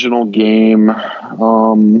 divisional game. I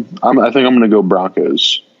think I'm going to go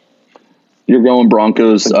Broncos. You're going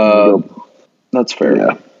Broncos. That's fair.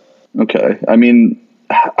 Yeah. Okay. I mean,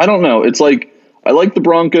 I don't know. It's like I like the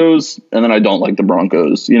Broncos, and then I don't like the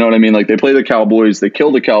Broncos. You know what I mean? Like they play the Cowboys, they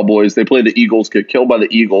kill the Cowboys. They play the Eagles, get killed by the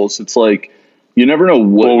Eagles. It's like you never know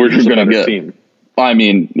what we're you're going to get. Team. I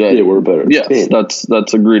mean, yeah, we're a better. Yes, team.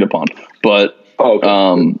 that's agreed upon. But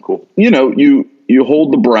cool. You know, you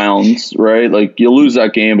hold the Browns, right? Like you lose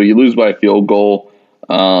that game, but you lose by a field goal.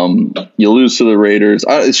 You lose to the Raiders.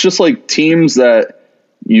 It's just like teams that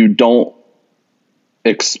you don't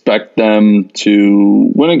expect them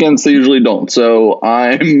to win against. They usually don't. So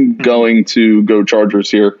I'm going to go Chargers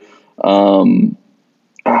here.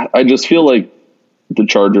 I just feel like the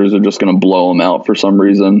Chargers are just going to blow them out for some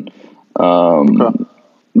reason. The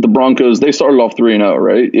Broncos, they started off 3-0,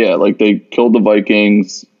 right? Yeah, like they killed the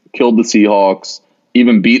Vikings, killed the Seahawks,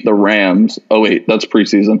 even beat the Rams. Oh, wait, that's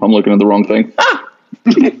preseason. I'm looking at the wrong thing.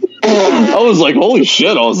 I was like, holy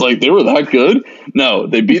shit. I was like, they were that good? No,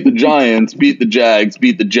 they beat the Giants, beat the Jags,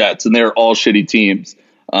 beat the Jets, and they're all shitty teams.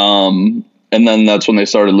 And then that's when they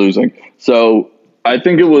started losing. So I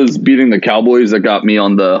think it was beating the Cowboys that got me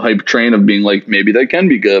on the hype train of being like, maybe they can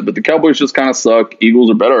be good, but the Cowboys just kind of suck. Eagles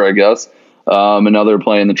are better, I guess. And now they're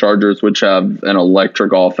playing the Chargers, which have an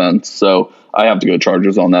electric offense. So I have to go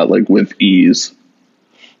Chargers on that, like with ease.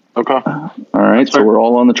 Okay. All right. So we're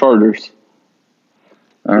all on the Chargers.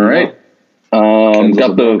 All right. Ken's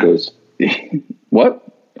got the Broncos. What?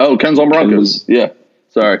 Oh, Ken's on Broncos. Yeah.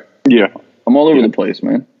 Sorry. Yeah. I'm all over the place,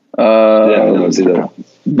 man. I see that.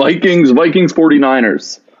 Vikings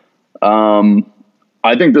 49ers.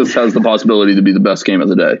 I think this has the possibility to be the best game of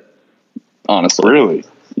the day. Honestly. Really?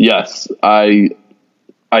 Yes. I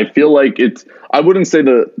I feel like I wouldn't say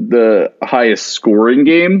the highest scoring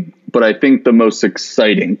game, but I think the most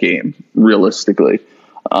exciting game, realistically.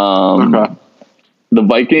 Okay. The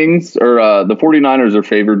Vikings or the 49ers are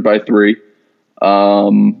favored by 3.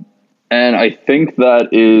 And I think that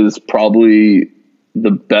is probably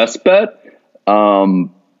the best bet.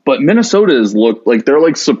 But Minnesota has looked like they're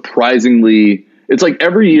like surprisingly, it's like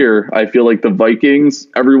every year I feel like the Vikings,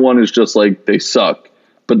 everyone is just like they suck,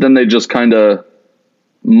 but then they just kind of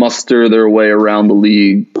muster their way around the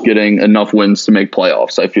league, getting enough wins to make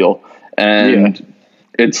playoffs, I feel. And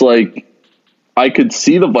it's like, I could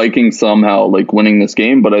see the Vikings somehow like winning this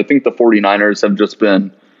game, but I think the 49ers have just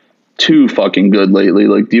been too fucking good lately.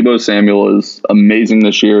 Like Deebo Samuel is amazing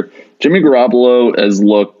this year. Jimmy Garoppolo has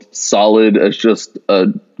looked solid as just a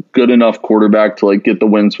good enough quarterback to like get the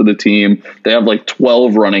wins for the team. They have like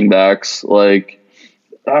 12 running backs. Like,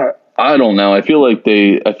 I don't know. I feel like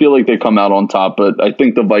they come out on top, but I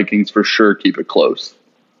think the Vikings for sure keep it close.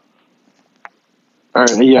 All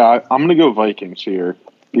right, yeah, I'm gonna go Vikings here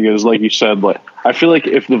because, like you said, like I feel like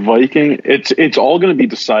if the it's all gonna be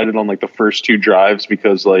decided on like the first 2 drives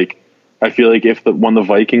because like I feel like when the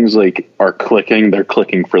Vikings like are clicking, they're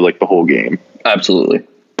clicking for like the whole game. Absolutely,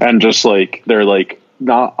 and just like they're like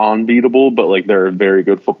not unbeatable, but like they're a very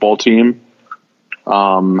good football team.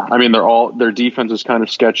 I mean, their defense is kind of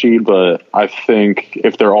sketchy, but I think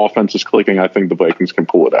if their offense is clicking, I think the Vikings can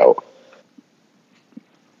pull it out.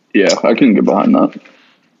 Yeah, I can get behind that.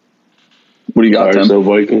 What do you got, Tim? So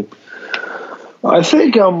Viking. I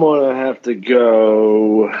think I'm going to have to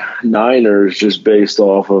go Niners just based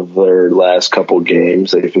off of their last couple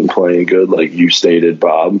games. They've been playing good, like you stated,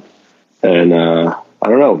 Bob. And I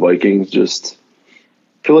don't know, Vikings just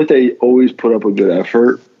feel like they always put up a good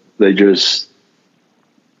effort. They just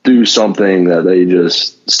do something that they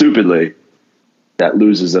just stupidly that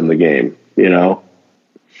loses them the game, you know?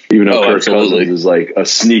 Even though Kirk Cousins is like a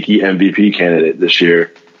sneaky MVP candidate this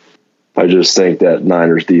year. I just think that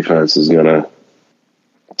Niners defense is going to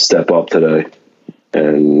step up today.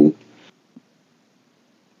 And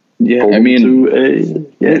yeah, I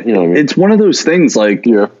mean, it's one of those things like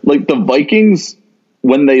the Vikings,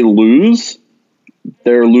 when they lose,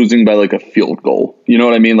 they're losing by like a field goal. You know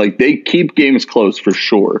what I mean? Like they keep games close for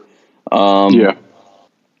sure. And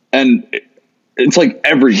it's like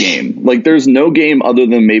every game. Like there's no game other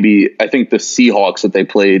than maybe I think the Seahawks that they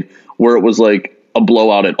played where it was like a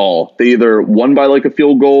blowout at all. They either won by like a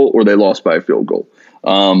field goal or they lost by a field goal.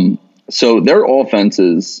 So their offense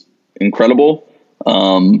is incredible.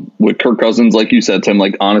 With Kirk Cousins, like you said, Tim,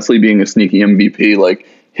 like honestly being a sneaky MVP, like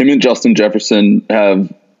him and Justin Jefferson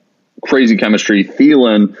have crazy chemistry.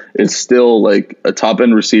 Thielen is still like a top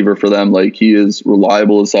end receiver for them. Like he is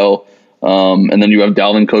reliable as hell. And then you have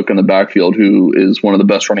Dalvin Cook in the backfield, who is one of the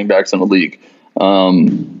best running backs in the league.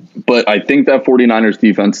 But I think that 49ers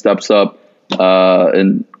defense steps up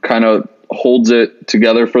and kind of holds it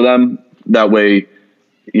together for them. That way,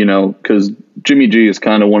 you know, because Jimmy G is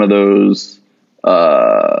kind of one of those,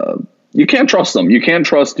 you can't trust them. You can't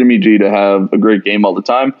trust Jimmy G to have a great game all the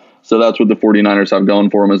time. So that's what the 49ers have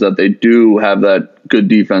going for them, is that they do have that good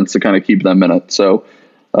defense to kind of keep them in it. So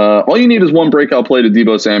all you need is one breakout play to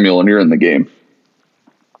Deebo Samuel and you're in the game.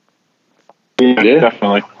 Yeah,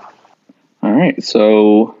 definitely. All right.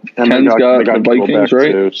 So and Ken's got the Vikings,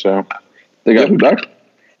 right? Too, so they got who back?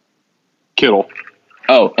 Kittle.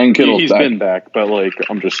 Oh, and Kittle's he's been back, but like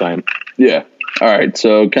I'm just saying. Yeah. All right.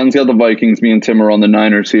 So Ken's got the Vikings. Me and Tim are on the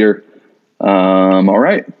Niners here. All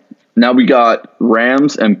right. Now we got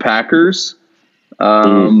Rams and Packers. I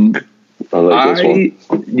like this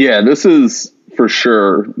one. Yeah, this is for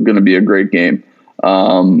sure going to be a great game.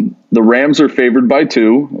 The Rams are favored by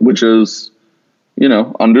 2, which is, you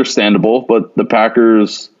know, understandable, but the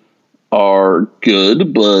Packers are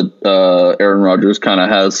good, but Aaron Rodgers kind of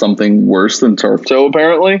has something worse than turf toe,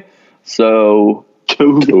 apparently. So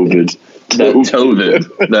COVID.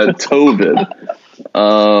 That TOVID.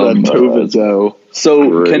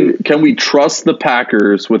 So can we trust the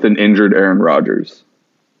Packers with an injured Aaron Rodgers?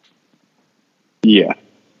 Yeah.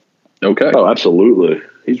 Okay. Oh, absolutely.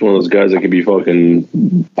 He's one of those guys that could be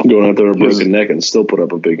fucking going out there with a broken neck and still put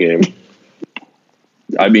up a big game.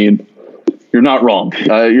 I mean, you're not wrong.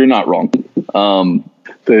 You're not wrong.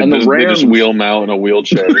 The Rams, they just wheel him out in a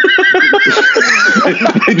wheelchair.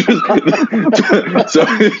 So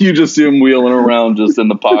you just see him wheeling around just in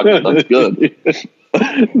the pocket. That's good.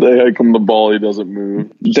 They hike him the ball. He doesn't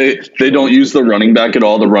move. They don't use the running back at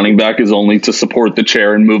all. The running back is only to support the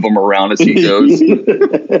chair and move him around as he goes.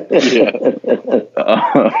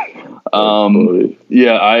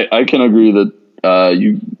 I can agree that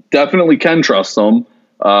you definitely can trust them.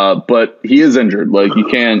 But he is injured. Like you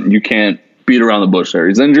can't beat around the bush there.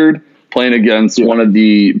 He's injured, playing against one of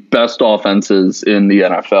the best offenses in the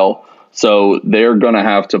NFL. So they're going to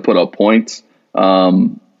have to put up points.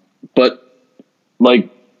 But like,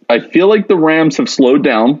 I feel like the Rams have slowed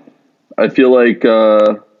down. I feel like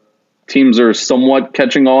teams are somewhat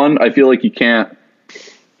catching on. I feel like you can't.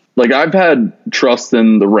 Like, I've had trust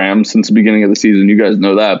in the Rams since the beginning of the season. You guys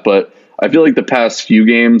know that. But I feel like the past few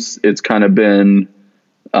games, it's kind of been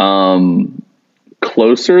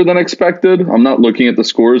closer than expected. I'm not looking at the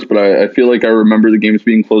scores, but I feel like I remember the games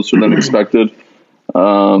being closer than expected.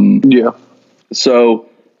 Yeah. So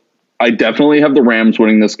I definitely have the Rams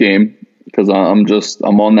winning this game because I'm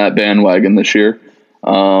on that bandwagon this year.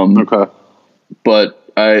 Okay. But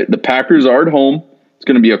the Packers are at home. It's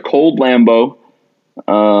going to be a cold Lambeau.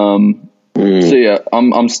 So yeah,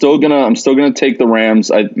 I'm still gonna take the Rams.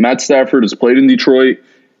 Matt Stafford has played in Detroit.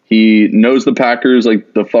 He knows the Packers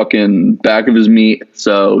like the fucking back of his meat.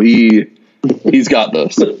 So he's got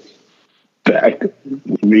this. Back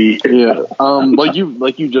meat. Yeah. Like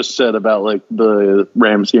you just said about like the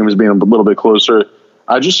Rams game as being a little bit closer.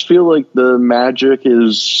 I just feel like the magic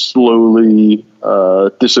is slowly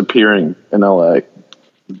disappearing in LA.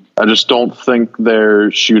 I just don't think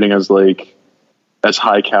they're shooting as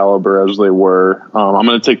high caliber as they were. I'm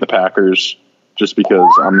going to take the Packers just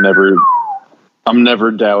because I'm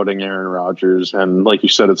never doubting Aaron Rodgers. And like you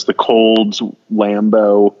said, it's the cold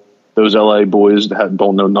Lambeau. Those LA boys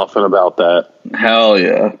don't know nothing about that. Hell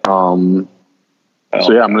yeah. So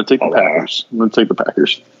yeah, I'm going to take the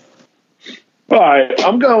Packers. All right,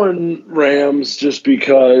 I'm going Rams just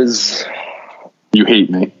because you hate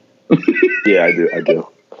me. Yeah, I do.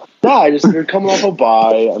 No, they're coming off a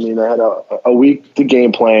bye. I mean, they had a week to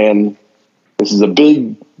game plan. This is a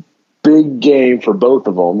big game for both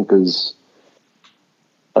of them because,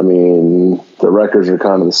 I mean, the records are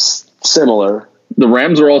kind of similar. The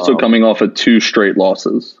Rams are also coming off of 2 straight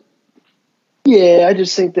losses. Yeah, I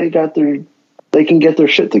just think they can get their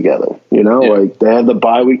shit together. You know, like they have the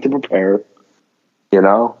bye week to prepare. You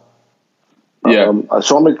know, yeah.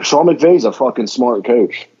 Sean McVay's a fucking smart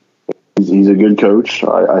coach. He's a good coach.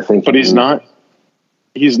 I think, but he's not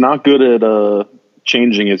good at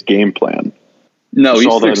changing his game plan. No, he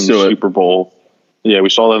sticks to it. Super Bowl. Yeah, we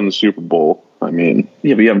saw that in the Super Bowl. I mean,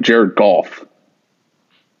 yeah, but you have Jared Goff.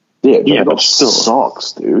 Yeah, but still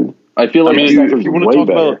sucks, dude. I feel like if you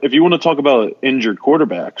want to talk about injured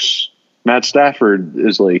quarterbacks, Matt Stafford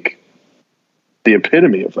is like the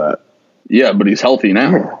epitome of that. Yeah, but he's healthy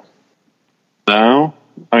now. Now,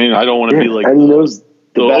 I mean, I don't want to be like, and he knows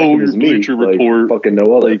the back of his Bleacher meat, Report. Like, fucking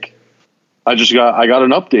no other. Like, I got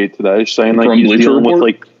an update today saying like from he's Bleacher dealing Report?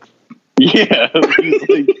 with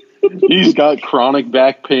like, he's got chronic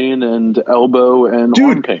back pain and elbow and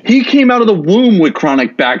arm pain. He came out of the womb with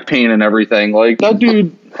chronic back pain and everything. Like that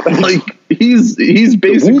dude, like he's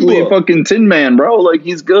basically a fucking Tin Man, bro. Like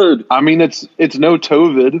he's good. I mean, it's no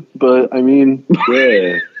COVID, but I mean,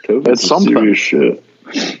 yeah, it's something. Serious shit.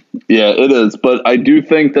 Yeah, it is. But I do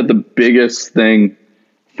think that the biggest thing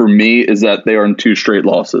for me is that they are in 2 straight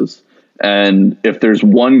losses. And if there's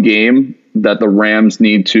one game that the Rams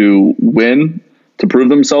need to win to prove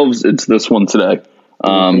themselves, it's this one today.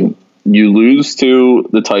 You lose to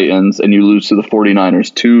the Titans and you lose to the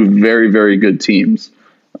 49ers, 2 very, very good teams.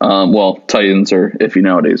 Well, Titans are iffy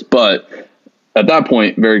nowadays, but at that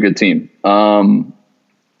point, very good team. And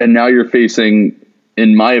now you're facing,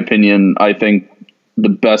 in my opinion, I think the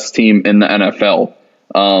best team in the NFL,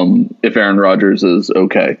 if Aaron Rodgers is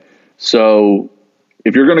okay. So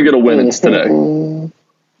if you're going to get a win, it's today.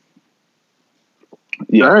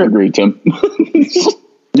 Yeah, I agree, Tim.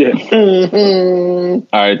 Yeah.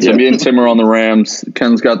 All right, so me and Tim are on the Rams.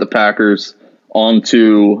 Ken's got the Packers. On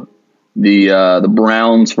to the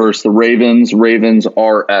Browns versus the Ravens. Ravens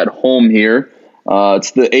are at home here.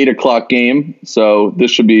 It's the 8:00 game, so this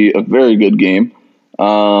should be a very good game.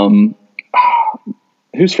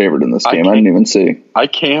 Who's favored in this game? I didn't even see. I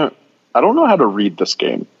don't know how to read this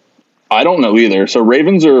game. I don't know either. So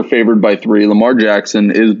Ravens are favored by 3. Lamar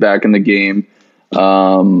Jackson is back in the game.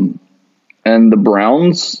 And the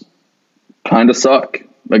Browns kind of suck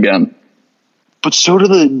again. But so do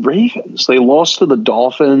the Ravens. They lost to the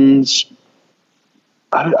Dolphins.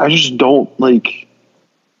 I just don't like.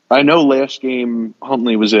 I know last game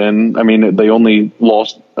Huntley was in. I mean, they only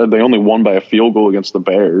won by a field goal against the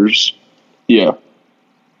Bears. Yeah.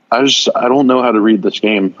 I don't know how to read this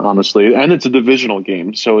game, honestly. And it's a divisional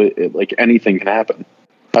game, so it like anything can happen.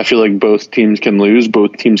 I feel like both teams can lose,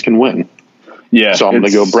 both teams can win. Yeah. So I'm going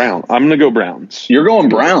to go Brown. I'm going to go Browns. You're going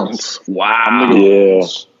Browns. Wow. I'm gonna go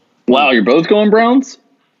Browns. Wow, you're both going Browns?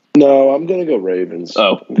 No, I'm gonna go Ravens.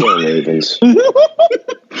 Oh, I'm going Ravens. Yeah.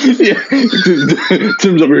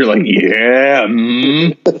 Tim's over here like, yeah.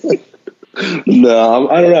 No,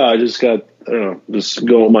 I don't know. I don't know. Just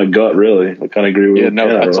go with my gut, really. I kind of agree with Yeah, no,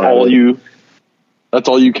 that's all you. That's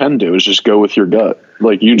all you can do is just go with your gut.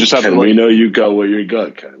 Like you just have to. We know you go with your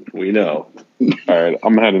gut, Ken. We know. All right,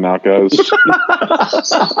 I'm heading out, guys.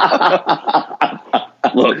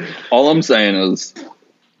 Look, all I'm saying is,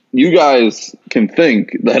 you guys can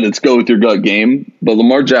think that it's go with your gut game, but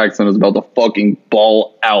Lamar Jackson is about to fucking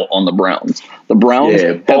ball out on the Browns. The Browns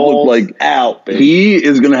have looked like out, baby. He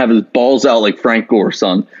is going to have his balls out like Frank Gore,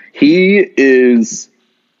 son. He is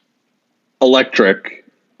electric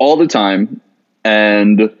all the time,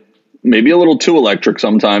 and maybe a little too electric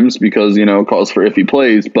sometimes because, it calls for iffy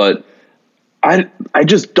plays, but I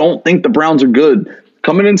just don't think the Browns are good.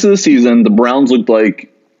 Coming into the season, the Browns looked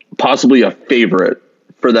like possibly a favorite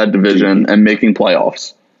for that division and making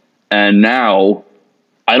playoffs. And now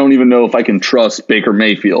I don't even know if I can trust Baker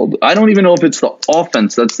Mayfield. I don't even know if it's the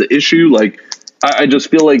offense that's the issue. Like, I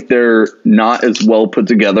just feel like they're not as well put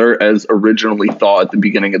together as originally thought at the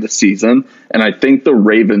beginning of the season. And I think the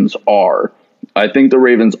Ravens are. I think the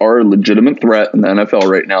Ravens are a legitimate threat in the NFL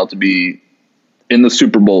right now to be in the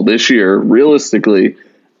Super Bowl this year, realistically.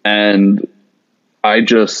 And I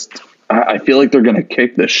feel like they're going to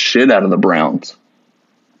kick the shit out of the Browns.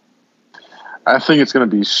 I think it's going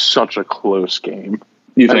to be such a close game.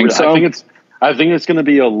 You think so? I think it's going to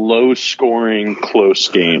be a low-scoring, close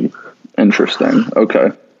game. Interesting.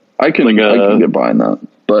 Okay, I can get behind that.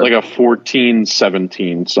 But like a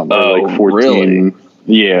 14-17, something like 14. Really?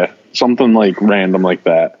 Yeah, something like random like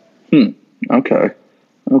that. Okay.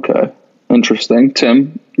 Interesting.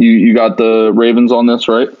 Tim, you got the Ravens on this,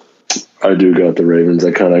 right? I do got the Ravens.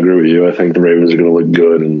 I kind of agree with you. I think the Ravens are going to look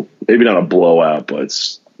good, and maybe not a blowout, but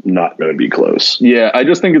it's not going to be close. Yeah, I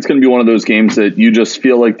just think it's going to be one of those games that you just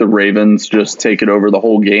feel like the Ravens just take it over the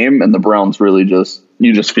whole game, and the Browns really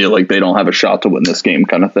you just feel like they don't have a shot to win this game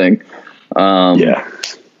kind of thing. Yeah.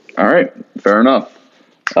 All right, fair enough.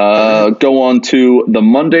 Go on to the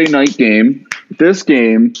Monday night game. This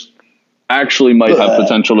game actually might have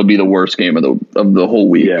potential to be the worst game of the whole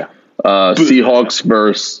week. Yeah. Seahawks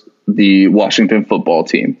versus the Washington football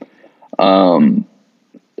team.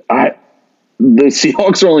 The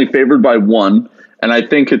Seahawks are only favored by 1, and I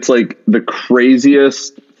think it's like the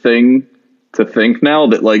craziest thing to think now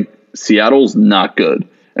that like Seattle's not good,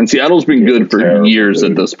 and Seattle's been good for years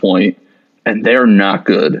at this point, and they're not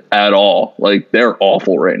good at all. Like they're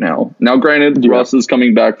awful right now. Now, granted, Russ is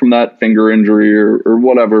coming back from that finger injury or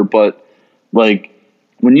whatever, but like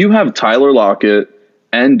when you have Tyler Lockett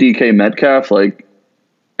and DK Metcalf, like,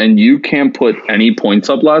 and you can't put any points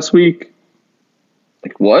up last week,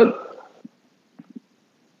 like what?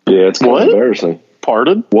 Yeah, it's kind of embarrassing.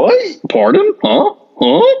 Pardon? What? Pardon? Huh?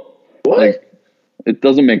 What? Like, it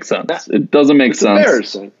doesn't make sense. It doesn't make sense.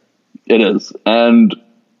 Embarrassing. It is. And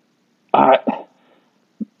I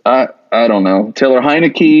don't know. Taylor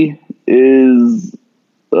Heineke is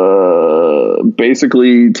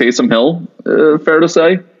basically Taysom Hill, fair to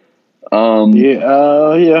say.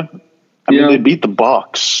 Yeah. I mean, they beat the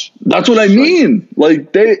Bucs. That's what I mean. Like,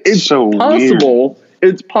 it's so possible. Weird.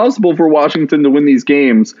 It's possible for Washington to win these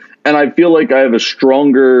games, and I feel like I have a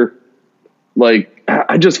stronger, like,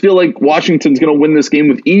 I just feel like Washington's going to win this game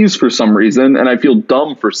with ease for some reason, and I feel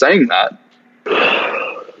dumb for saying that.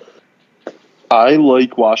 I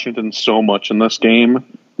like Washington so much in this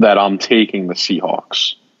game that I'm taking the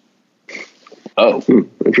Seahawks. Oh,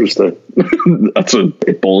 interesting. That's a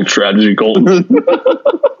bold strategy, Colton.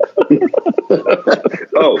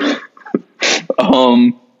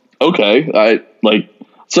 Okay.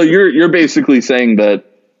 So you're basically saying that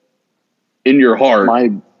in your heart,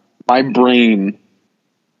 my brain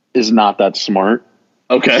is not that smart.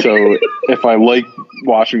 Okay. So if I like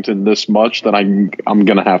Washington this much, then I'm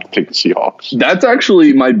gonna have to take the Seahawks. That's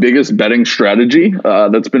actually my biggest betting strategy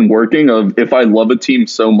that's been working. Of if I love a team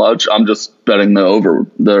so much, I'm just betting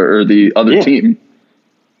the other team.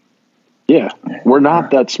 Yeah, we're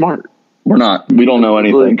not that smart. We're not. We don't know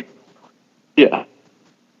anything. Yeah.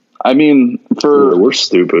 I mean, we're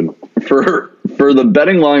stupid. For the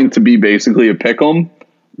betting line to be basically a pick'em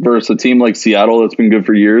versus a team like Seattle that's been good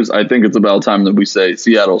for years, I think it's about time that we say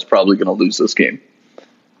Seattle's probably going to lose this game.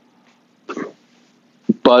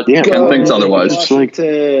 But Ken thinks otherwise.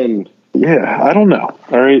 Washington. I don't know.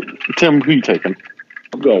 All right, Tim, who you taking?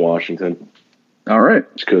 I'm going Washington. All right.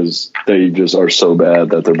 Because they just are so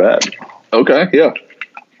bad that they're bad. Okay, yeah.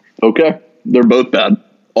 Okay. They're both bad.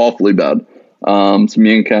 Awfully bad. So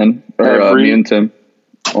me and Ken, or me and Tim,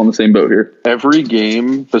 on the same boat here. Every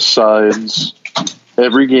game besides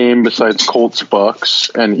every game besides Colts Bucks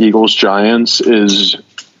and Eagles Giants is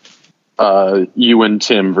you and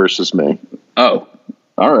Tim versus me. Oh,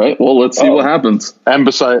 all right. Well, let's see what happens. And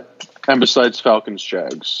besides Falcons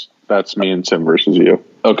Jags, that's me and Tim versus you.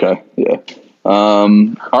 Okay. Yeah. All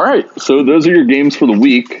right. So those are your games for the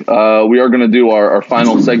week. We are going to do our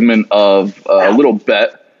final segment of a little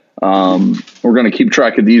bet. We're going to keep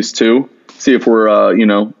track of these two, see if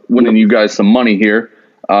we're, winning you guys some money here.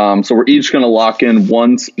 So we're each going to lock in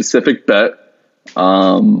one specific bet,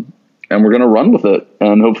 and we're going to run with it,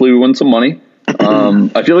 and hopefully we win some money.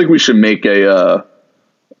 I feel like we should make a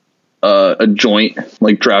joint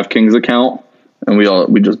like DraftKings account, and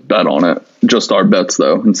we just bet on it, just our bets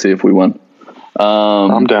though, and see if we win.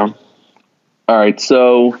 I'm down. All right,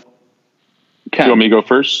 so Ken, you want me to go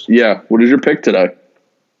first? Yeah. What is your pick today?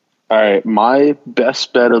 All right, my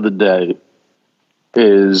best bet of the day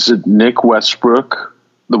is Nick Westbrook,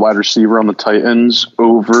 the wide receiver on the Titans,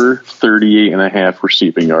 over 38.5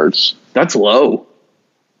 receiving yards. That's low.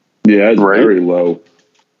 Yeah, it's very low.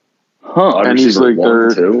 Huh. And he's like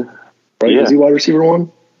one, too. Right? Yeah. Is he wide receiver 1?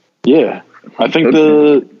 Yeah. I think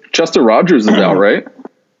Chester Rogers is out, right?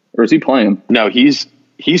 Or is he playing? No, he's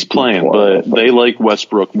playing, but they like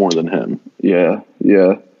Westbrook more than him. Yeah.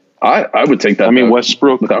 I would take that. I mean,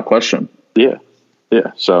 Westbrook without question. Yeah.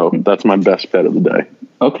 So that's my best bet of the day.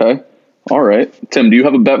 Okay. All right. Tim, do you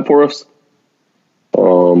have a bet for us?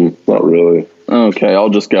 Not really. Okay, I'll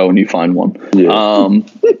just go and you find one. Yeah. All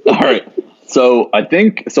right. So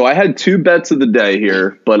I had two bets of the day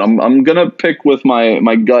here, but I'm gonna pick with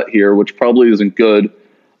my gut here, which probably isn't good.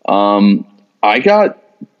 I got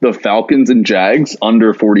the Falcons and Jags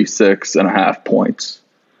under 46.5 points.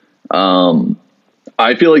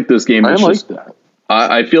 I feel like this game is that.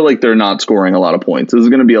 I feel like they're not scoring a lot of points. This is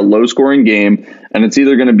going to be a low scoring game, and it's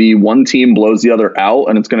either going to be one team blows the other out,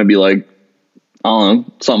 and it's going to be like, I don't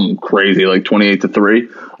know, something crazy like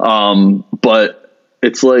 28-3. But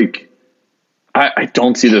it's like, I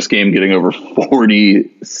don't see this game getting over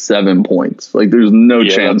 47 points. Like, there's no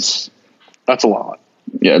chance. That's a lot.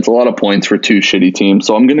 Yeah, it's a lot of points for two shitty teams.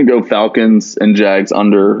 So I'm going to go Falcons and Jags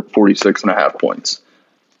under 46.5 points.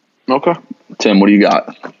 Okay. Tim, what do you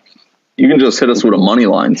got? You can just hit us with a money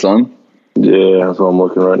line, son. Yeah, that's what I'm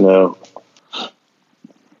looking right now.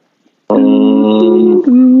 All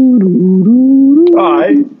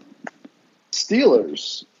right.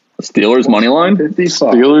 Steelers money line?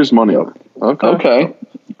 55. Steelers money line. Okay.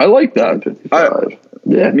 I like that.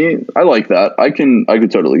 I like that. I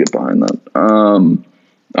could totally get behind that.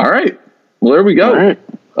 All right. Well, there we go. Right.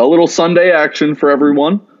 A little Sunday action for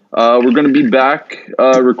everyone. We're going to be back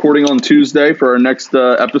recording on Tuesday for our next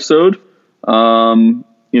episode.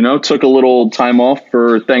 Took a little time off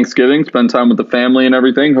for Thanksgiving, spend time with the family and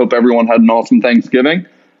everything. Hope everyone had an awesome Thanksgiving.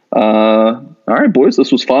 All right, boys,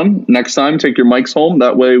 this was fun. Next time, take your mics home.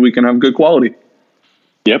 That way we can have good quality.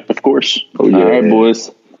 Yep, of course. Oh, yeah. All right, boys.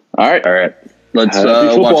 All right. Let's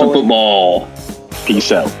watch some football.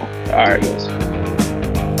 Peace out. All right, guys.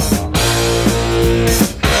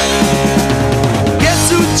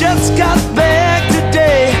 Just got back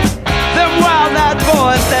today. Them wild-eyed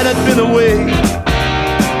boys that had been away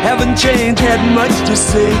haven't changed, had much to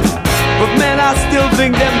say. But man, I still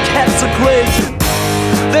think them cats are crazy.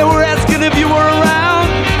 They were asking if you were around,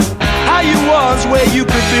 how you was, where you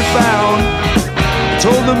could be found.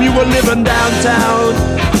 Told them you were living downtown,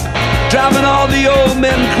 driving all the old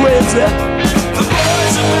men crazy. The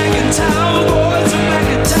boys are back in town, boys are back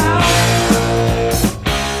in town.